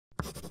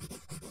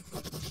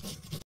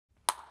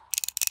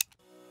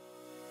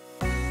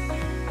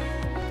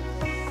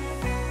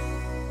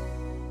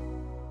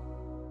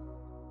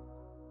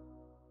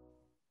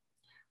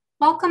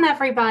Welcome,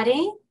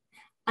 everybody.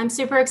 I'm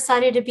super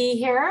excited to be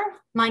here.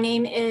 My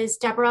name is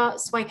Debra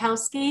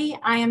Schweikowsky.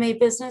 I am a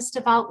business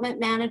development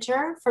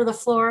manager for the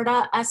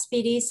Florida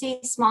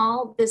SBDC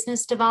Small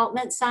Business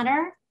Development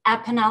Center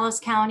at Pinellas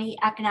County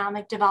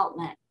Economic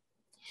Development.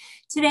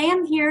 Today,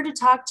 I'm here to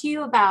talk to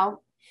you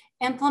about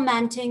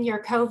implementing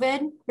your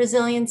COVID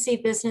Resiliency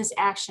Business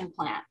Action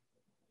Plan.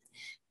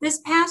 This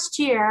past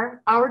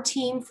year, our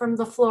team from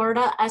the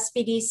Florida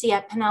SBDC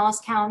at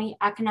Pinellas County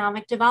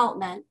Economic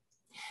Development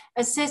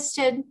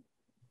assisted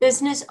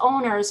business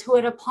owners who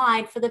had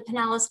applied for the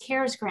Pinellas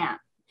CARES Grant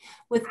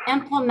with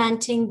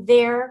implementing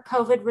their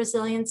COVID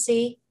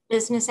Resiliency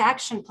Business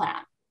Action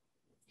Plan.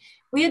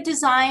 We had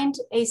designed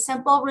a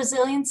simple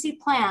resiliency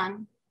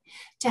plan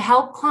to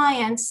help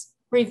clients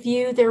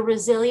review their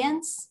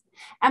resilience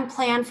and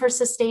plan for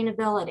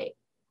sustainability.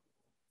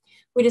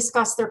 We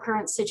discussed their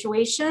current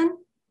situation,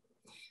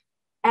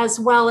 as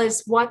well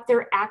as what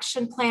their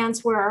action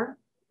plans were,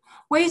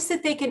 ways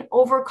that they can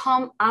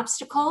overcome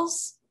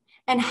obstacles,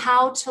 and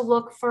how to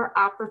look for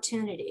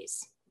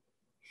opportunities.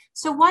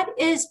 So what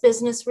is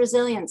business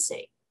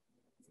resiliency?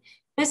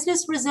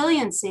 Business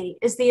resiliency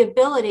is the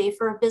ability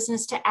for a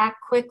business to act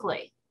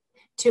quickly,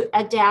 to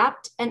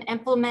adapt and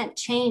implement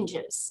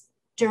changes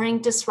during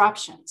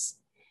disruptions.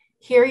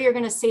 Here you're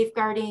going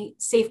to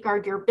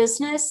safeguard your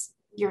business,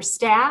 your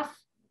staff,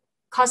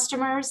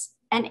 customers,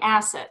 and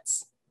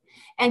assets,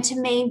 and to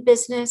maintain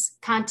business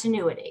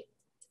continuity.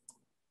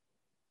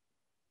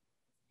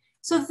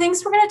 So the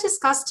things we're going to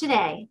discuss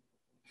today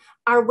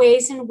are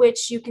ways in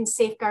which you can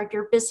safeguard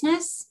your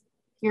business,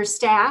 your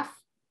staff,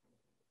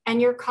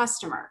 and your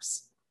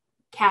customers.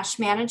 Cash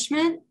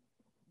management,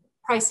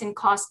 price and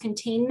cost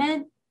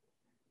containment,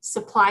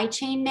 supply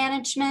chain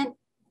management,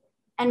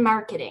 and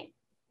marketing.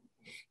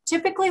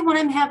 Typically, when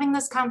I'm having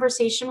this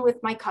conversation with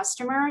my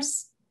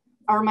customers,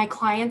 or my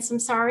clients,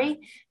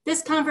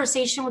 this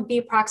conversation would be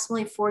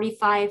approximately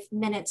 45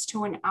 minutes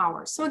to an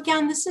hour. So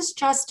again, this is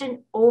just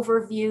an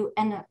overview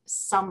and a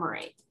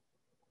summary.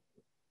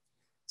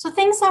 So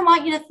things I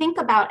want you to think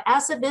about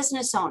as a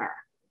business owner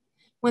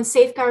when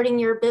safeguarding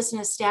your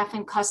business, staff,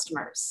 and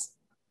customers.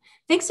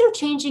 Things are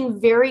changing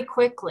very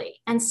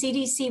quickly, and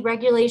CDC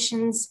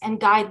regulations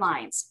and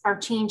guidelines are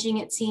changing,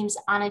 it seems,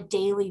 on a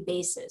daily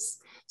basis.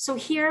 So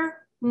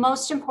here,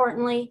 most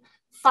importantly,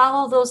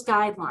 follow those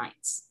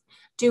guidelines.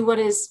 Do what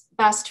is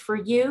best for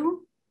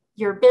you,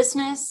 your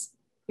business,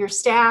 your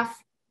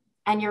staff,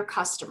 and your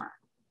customer.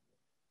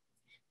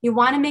 You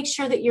want to make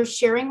sure that you're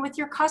sharing with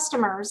your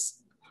customers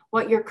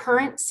what your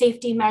current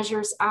safety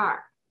measures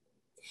are.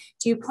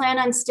 Do you plan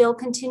on still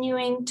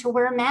continuing to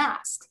wear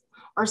masks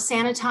or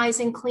sanitize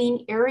and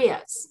clean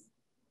areas?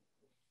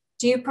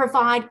 Do you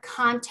provide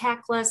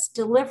contactless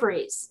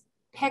deliveries,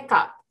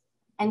 pickup,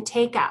 and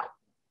takeout?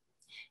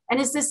 And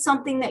is this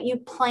something that you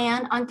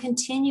plan on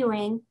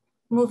continuing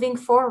moving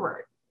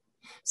forward?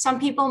 Some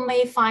people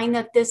may find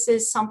that this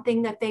is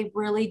something that they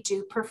really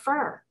do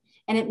prefer,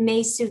 and it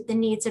may suit the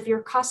needs of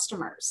your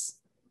customers.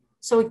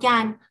 So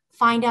again,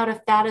 find out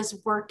if that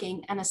is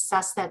working and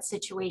assess that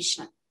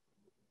situation.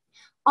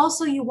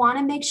 Also, you want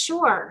to make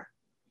sure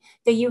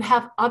that you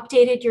have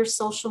updated your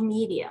social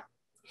media.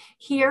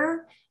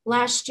 Here,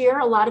 last year,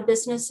 a lot of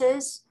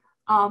businesses,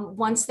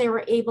 once they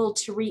were able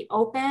to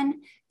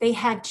reopen, they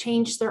had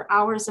changed their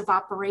hours of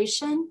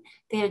operation.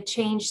 They had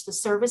changed the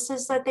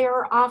services that they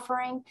were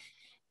offering.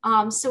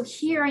 So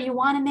here, you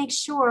want to make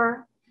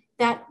sure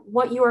that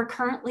what you are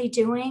currently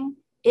doing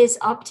is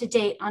up to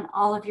date on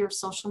all of your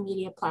social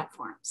media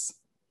platforms.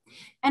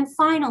 And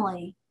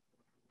finally,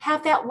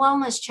 have that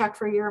wellness check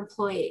for your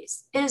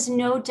employees. It has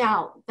no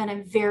doubt been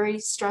a very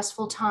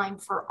stressful time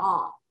for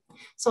all.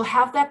 So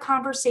have that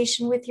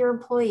conversation with your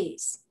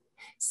employees.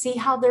 See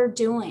how they're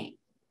doing.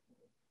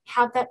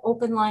 Have that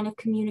open line of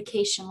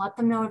communication. Let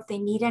them know if they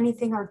need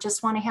anything or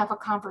just want to have a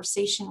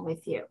conversation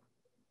with you.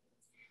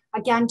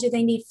 Again, do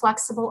they need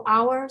flexible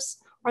hours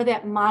or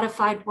that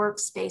modified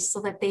workspace so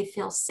that they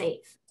feel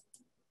safe?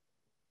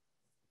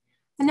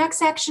 The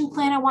next action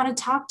plan I want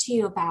to talk to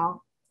you about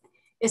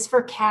is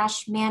for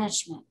cash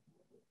management.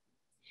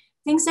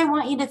 Things I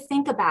want you to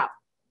think about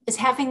is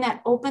having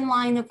that open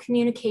line of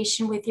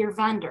communication with your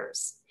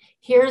vendors.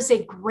 Here's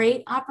a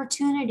great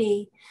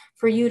opportunity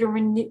for you to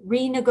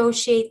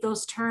renegotiate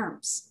those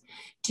terms.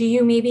 Do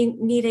you maybe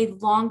need a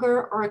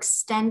longer or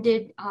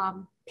extended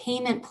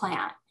payment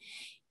plan?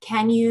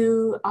 Can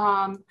you,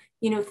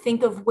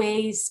 think of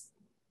ways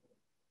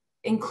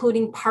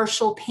including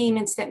partial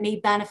payments that may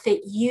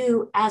benefit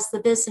you as the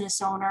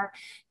business owner,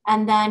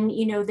 and then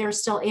they're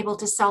still able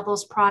to sell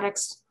those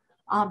products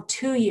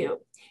to you.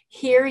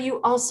 Here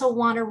you also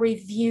want to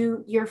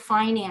review your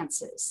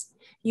finances.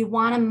 You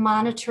want to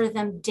monitor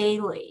them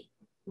daily,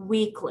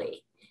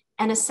 weekly,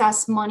 and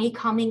assess money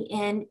coming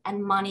in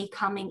and money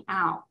coming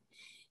out.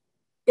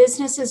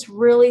 Business is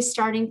really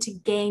starting to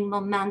gain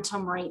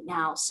momentum right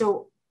now.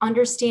 So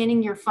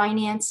understanding your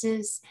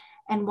finances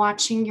and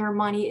watching your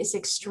money is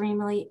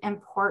extremely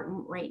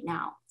important right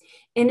now.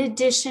 In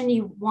addition,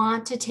 you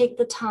want to take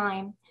the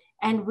time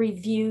and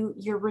review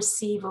your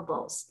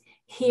receivables.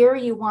 Here,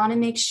 you want to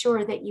make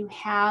sure that you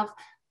have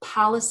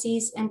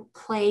policies in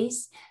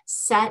place,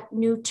 set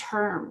new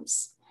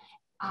terms,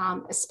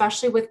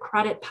 especially with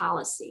credit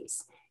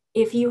policies.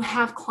 If you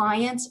have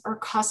clients or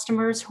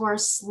customers who are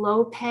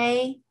slow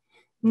pay,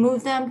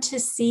 move them to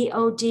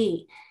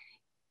COD.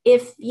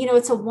 If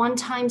it's a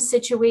one-time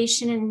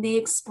situation and they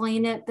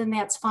explain it, then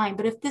that's fine.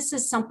 But if this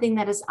is something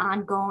that is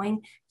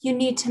ongoing, you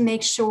need to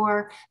make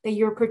sure that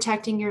you're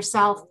protecting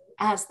yourself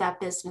as that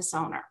business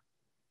owner.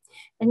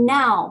 And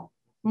now,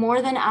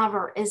 more than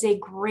ever, is a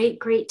great,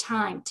 great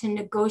time to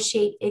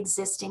negotiate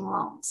existing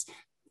loans.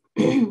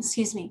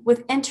 Excuse me,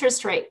 with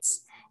interest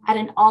rates at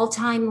an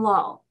all-time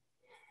low.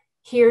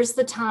 Here's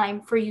the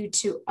time for you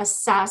to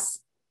assess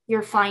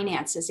your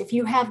finances. If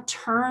you have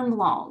term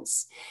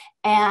loans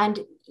and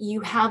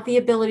you have the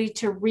ability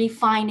to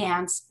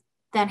refinance,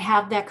 then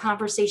have that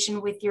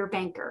conversation with your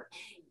banker.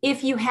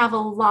 If you have a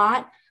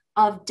lot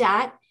of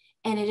debt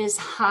and it is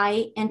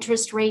high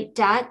interest rate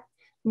debt,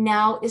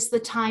 now is the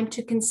time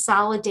to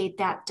consolidate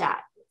that debt.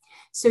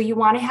 So you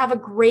want to have a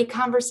great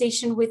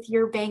conversation with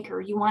your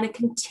banker. You want to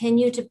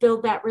continue to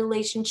build that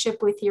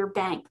relationship with your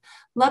bank.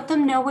 Let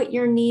them know what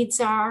your needs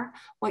are,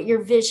 what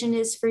your vision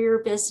is for your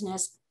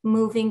business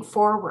moving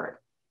forward.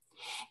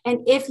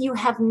 And if you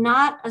have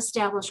not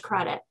established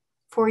credit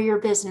for your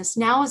business,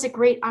 now is a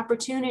great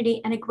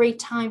opportunity and a great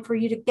time for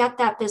you to get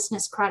that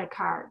business credit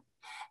card,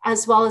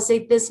 as well as a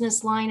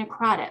business line of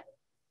credit.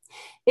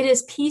 It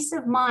is peace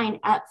of mind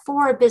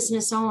for a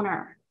business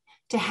owner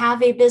to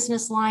have a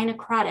business line of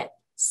credit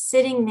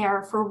sitting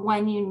there for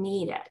when you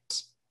need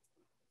it.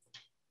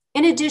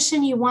 In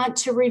addition, you want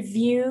to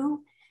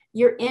review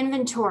your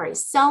inventory.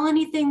 Sell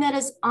anything that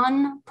is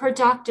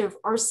unproductive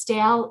or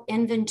stale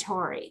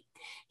inventory.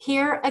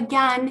 Here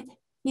again,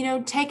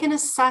 take an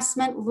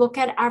assessment, look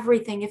at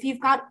everything. If you've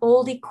got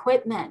old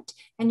equipment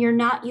and you're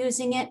not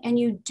using it and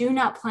you do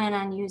not plan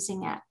on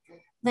using it,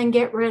 then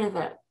get rid of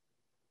it.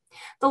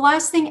 The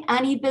last thing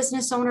any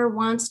business owner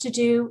wants to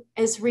do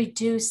is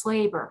reduce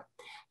labor.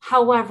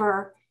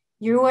 However,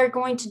 you are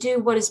going to do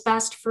what is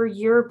best for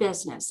your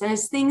business. And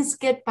as things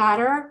get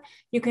better,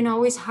 you can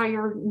always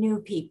hire new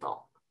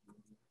people.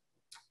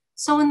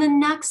 So in the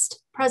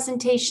next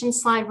presentation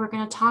slide we're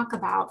going to talk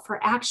about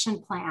for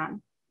action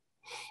plan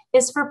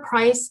is for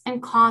price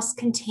and cost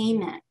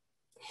containment.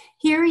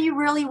 Here you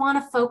really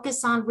want to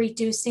focus on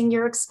reducing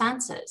your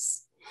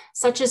expenses,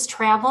 such as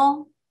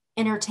travel,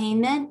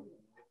 entertainment,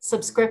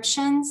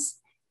 subscriptions,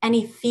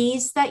 any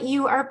fees that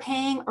you are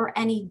paying or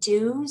any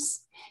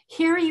dues.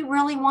 Here you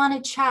really want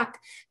to check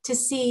to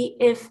see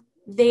if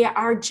they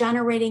are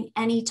generating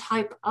any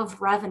type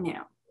of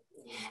revenue.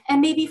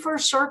 And maybe for a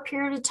short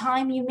period of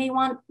time, you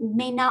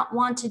may not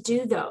want to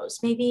do those.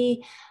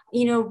 Maybe,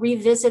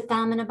 revisit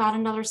them in about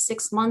another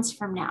 6 months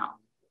from now.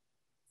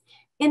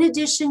 In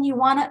addition, you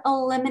want to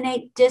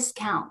eliminate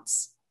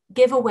discounts,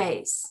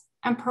 giveaways,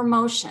 and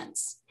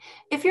promotions.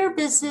 If your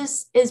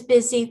business is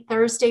busy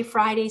Thursday,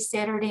 Friday,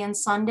 Saturday, and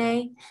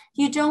Sunday,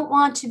 you don't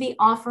want to be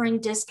offering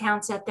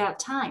discounts at that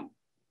time.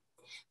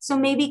 So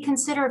maybe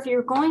consider, if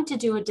you're going to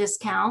do a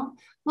discount,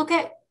 look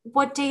at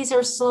what days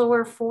are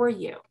slower for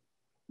you.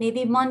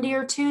 Maybe Monday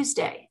or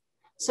Tuesday.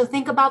 So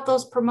think about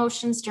those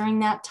promotions during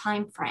that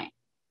time frame.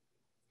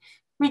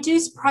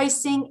 Reduce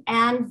pricing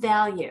and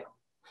value,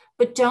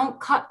 but don't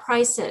cut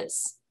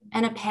prices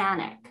in a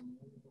panic.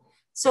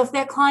 So if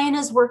that client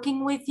is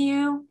working with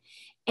you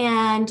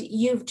and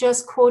you've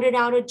just quoted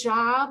out a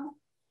job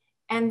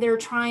and they're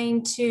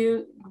trying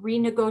to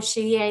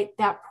renegotiate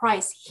that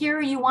price,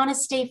 here you want to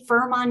stay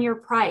firm on your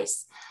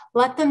price.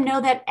 Let them know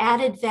that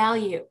added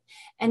value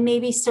and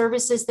maybe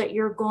services that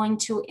you're going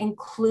to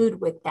include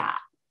with that.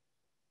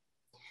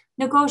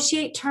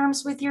 Negotiate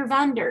terms with your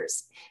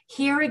vendors.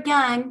 Here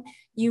again,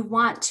 you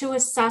want to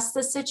assess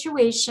the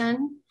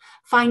situation,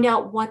 find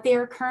out what they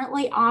are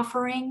currently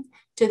offering.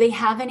 Do they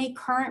have any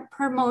current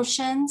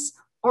promotions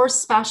or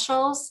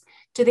specials?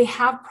 Do they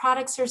have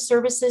products or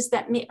services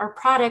that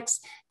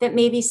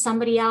maybe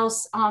somebody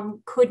else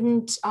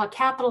couldn't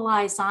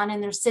capitalize on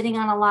and they're sitting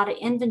on a lot of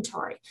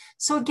inventory?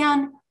 So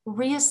again,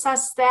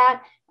 reassess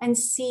that and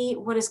see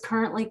what is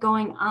currently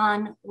going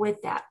on with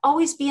that.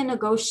 Always be a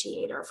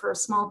negotiator for a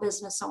small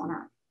business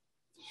owner.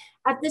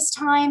 At this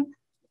time,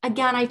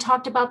 again, I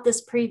talked about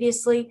this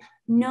previously,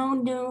 no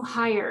new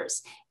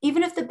hires.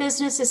 Even if the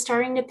business is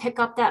starting to pick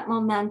up that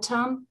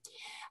momentum,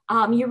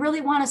 you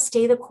really want to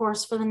stay the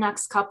course for the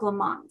next couple of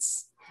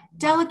months.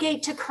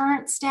 Delegate to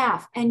current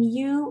staff, and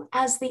you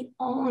as the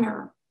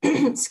owner,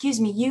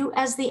 you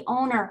as the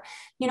owner,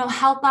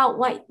 help out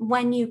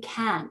when you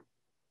can.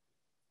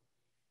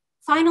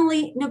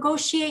 Finally,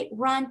 negotiate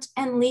rent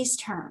and lease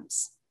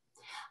terms.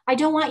 I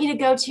don't want you to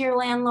go to your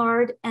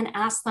landlord and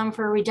ask them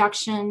for a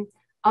reduction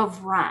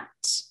of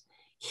rent.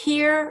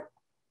 Here,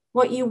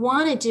 What you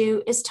want to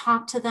do is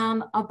talk to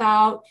them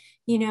about,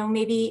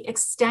 maybe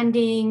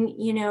extending,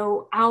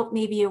 out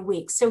maybe a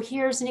week. So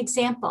here's an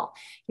example.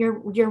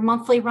 Your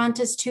monthly rent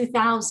is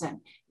 $2,000.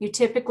 You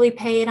typically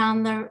pay it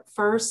on the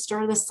first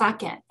or the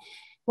second.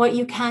 What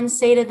you can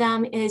say to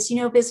them is,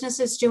 business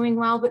is doing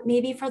well, but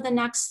maybe for the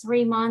next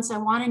 3 months, I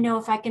want to know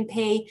if I can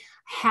pay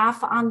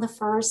half on the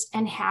first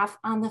and half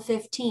on the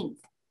 15th.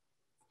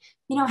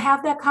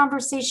 Have that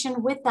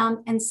conversation with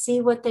them and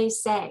see what they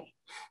say.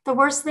 The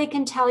worst they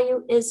can tell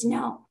you is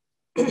no.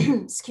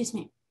 Excuse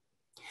me.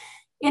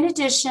 In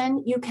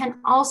addition, you can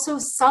also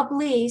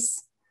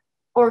sublease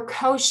or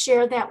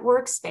co-share that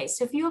workspace.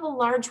 So if you have a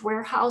large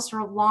warehouse or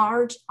a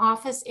large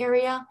office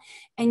area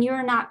and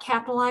you're not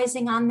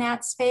capitalizing on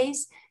that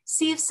space,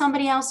 see if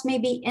somebody else may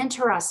be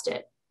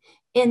interested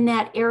in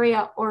that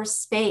area or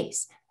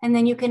space, and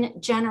then you can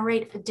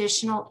generate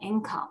additional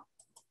income.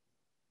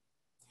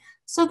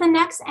 So the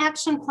next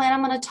action plan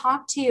I'm going to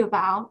talk to you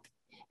about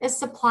is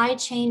supply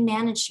chain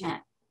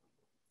management.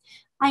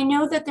 I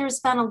know that there's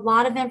been a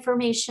lot of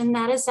information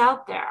that is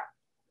out there,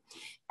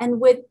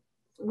 and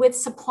with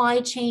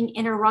supply chain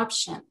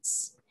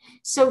interruptions.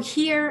 So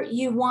here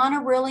you want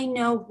to really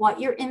know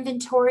what your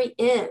inventory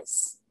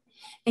is,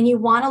 and you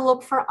want to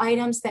look for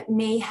items that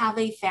may have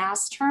a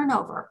fast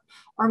turnover,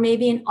 or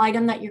maybe an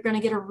item that you're going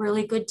to get a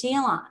really good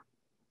deal on.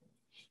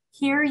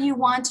 Here you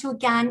want to,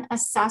 again,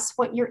 assess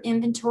what your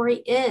inventory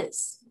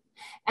is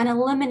and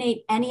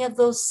eliminate any of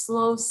those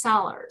slow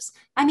sellers.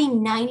 I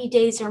mean, 90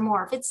 days or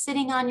more. If it's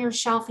sitting on your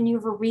shelf and you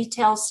have a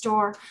retail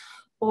store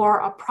or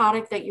a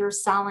product that you're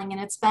selling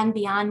and it's been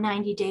beyond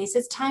 90 days,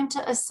 it's time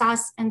to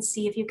assess and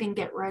see if you can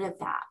get rid of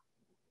that.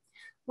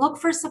 Look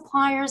for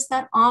suppliers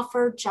that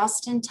offer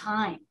just in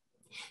time.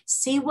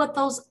 See what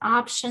those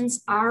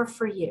options are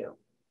for you.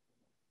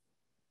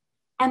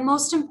 And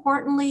most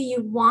importantly,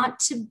 you want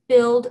to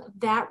build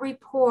that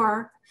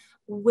rapport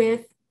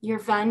with your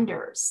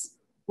vendors,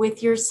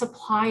 with your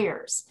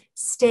suppliers.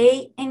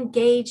 Stay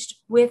engaged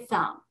with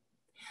them.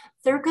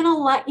 They're going to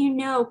let you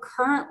know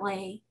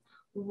currently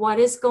what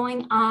is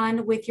going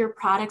on with your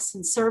products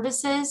and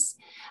services,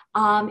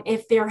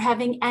 if they're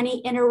having any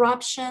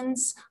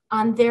interruptions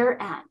on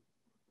their end.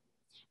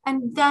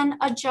 And then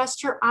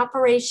adjust your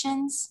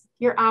operations,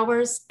 your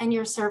hours, and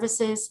your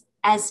services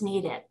as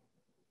needed.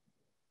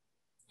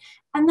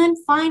 And then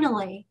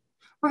finally,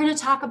 we're going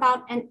to talk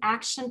about an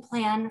action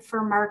plan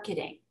for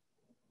marketing.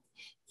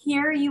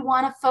 Here you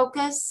want to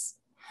focus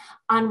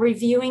on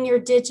reviewing your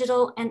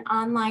digital and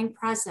online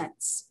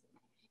presence.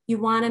 You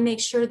want to make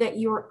sure that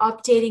you're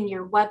updating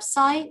your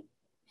website,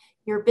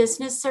 your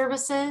business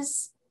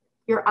services,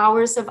 your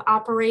hours of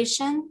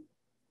operation,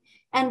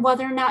 and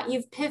whether or not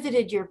you've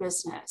pivoted your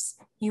business.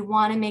 You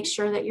want to make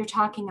sure that you're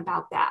talking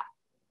about that.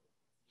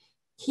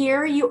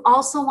 Here you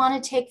also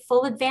want to take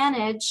full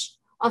advantage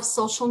of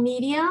social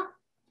media,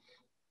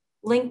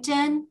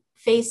 LinkedIn,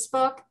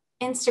 Facebook,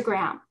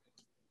 Instagram.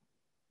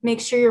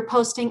 Make sure you're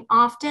posting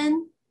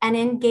often and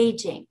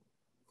engaging.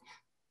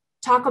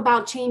 Talk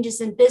about changes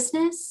in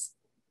business,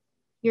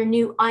 your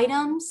new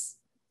items,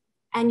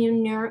 and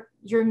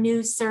your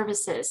new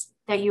services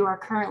that you are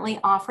currently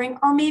offering,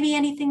 or maybe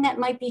anything that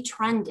might be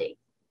trending.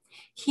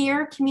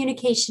 Here,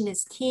 communication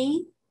is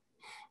key.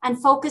 And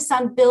focus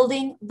on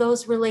building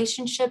those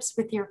relationships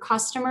with your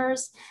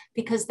customers,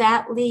 because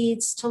that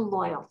leads to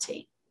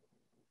loyalty.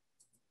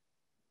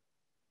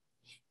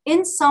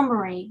 In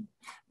summary,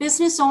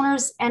 business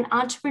owners and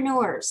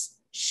entrepreneurs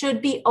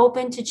should be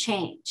open to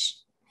change.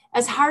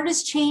 As hard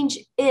as change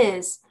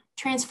is,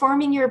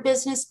 transforming your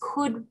business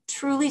could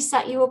truly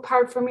set you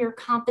apart from your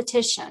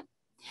competition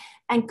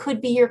and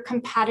could be your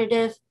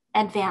competitive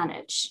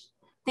advantage.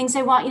 Things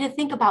I want you to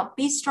think about: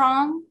 be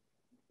strong,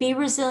 be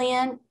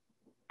resilient,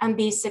 and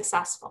be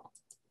successful.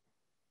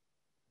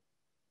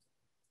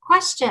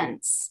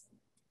 Questions?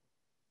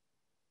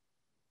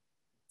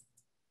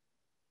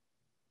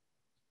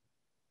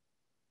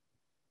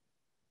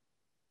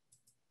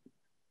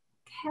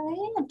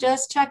 Okay, I'm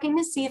just checking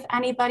to see if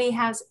anybody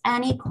has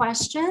any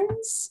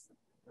questions.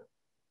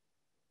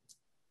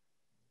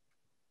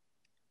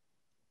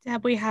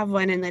 Deb, we have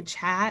one in the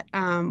chat.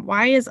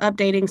 Why is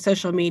updating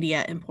social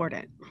media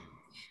important?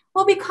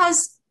 Well,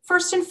 because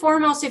first and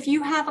foremost, if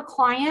you have a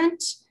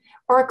client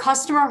or a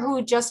customer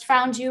who just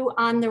found you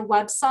on their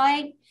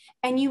website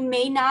and you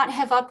may not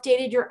have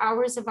updated your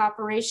hours of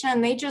operation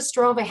and they just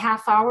drove a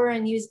half hour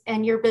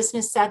and your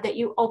business said that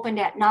you opened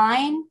at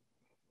 9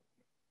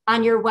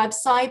 on your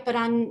website, but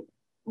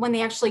when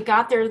they actually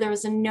got there, there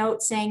was a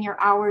note saying your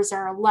hours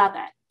are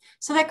 11.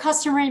 So that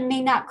customer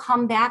may not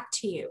come back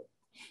to you.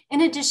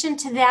 In addition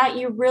to that,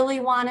 you really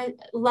want to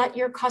let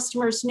your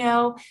customers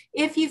know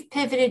if you've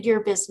pivoted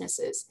your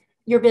business,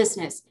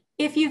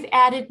 if you've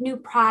added new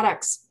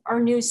products or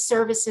new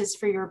services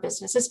for your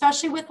business.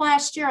 Especially with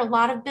last year, a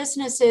lot of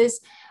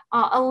businesses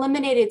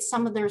eliminated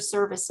some of their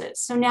services.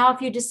 So now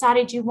if you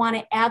decided you want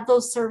to add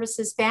those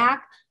services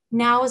back,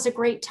 now is a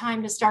great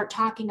time to start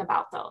talking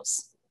about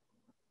those.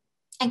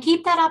 And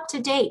keep that up to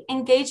date.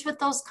 Engage with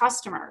those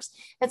customers.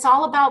 It's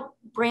all about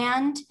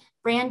brand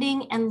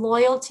branding and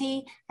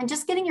loyalty, and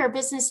just getting your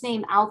business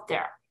name out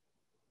there.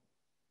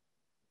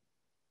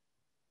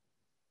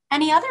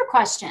 Any other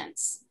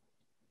questions?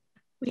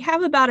 We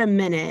have about a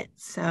minute.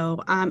 So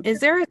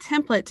is there a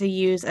template to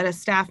use at a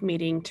staff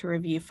meeting to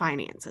review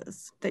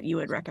finances that you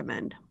would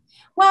recommend?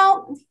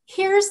 Well,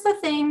 here's the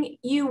thing.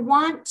 You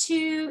want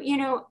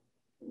to,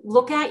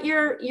 look at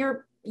your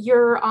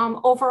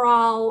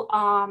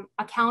overall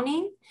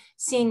accounting,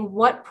 seeing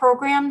what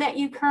program that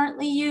you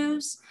currently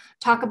use,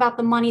 talk about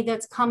the money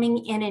that's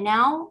coming in and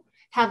out,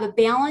 have a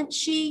balance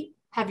sheet,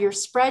 have your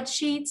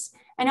spreadsheets,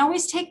 and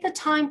always take the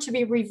time to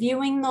be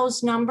reviewing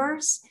those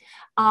numbers.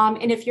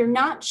 And if you're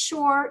not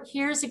sure,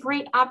 here's a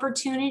great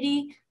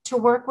opportunity to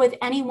work with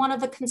any one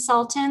of the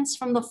consultants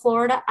from the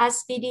Florida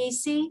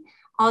SBDC.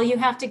 All you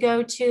have to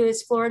go to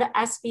is Florida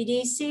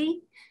SBDC,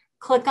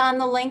 click on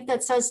the link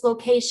that says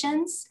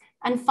locations,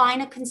 and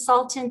find a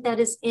consultant that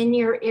is in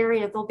your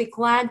area. They'll be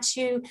glad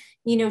to,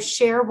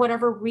 share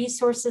whatever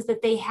resources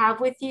that they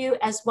have with you,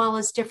 as well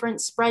as different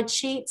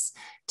spreadsheets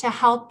to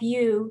help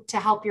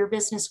your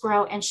business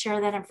grow, and share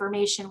that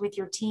information with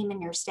your team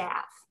and your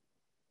staff.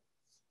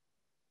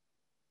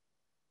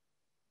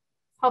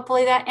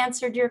 Hopefully that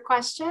answered your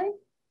question.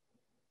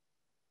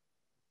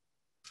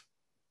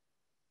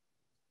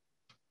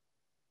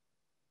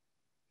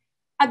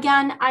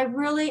 Again, I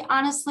really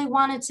honestly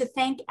wanted to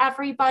thank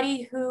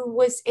everybody who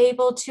was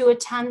able to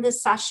attend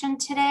this session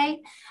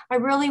today. I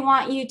really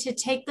want you to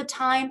take the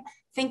time,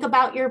 think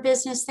about your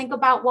business, think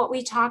about what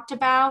we talked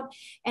about.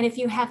 And if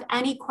you have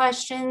any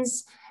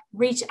questions,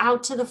 reach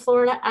out to the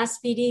Florida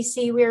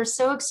SBDC. We are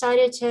so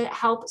excited to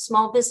help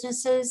small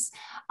businesses.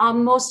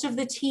 Most of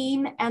the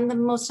team and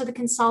most of the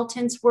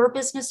consultants were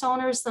business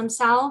owners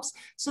themselves,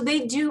 so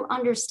they do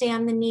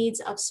understand the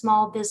needs of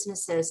small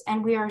businesses.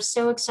 And we are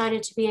so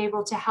excited to be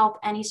able to help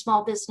any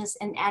small business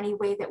in any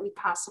way that we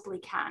possibly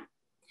can.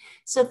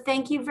 So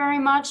thank you very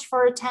much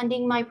for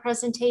attending my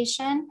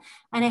presentation,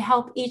 and I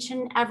hope each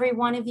and every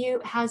one of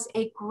you has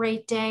a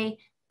great day.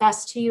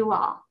 Best to you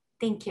all.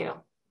 Thank you.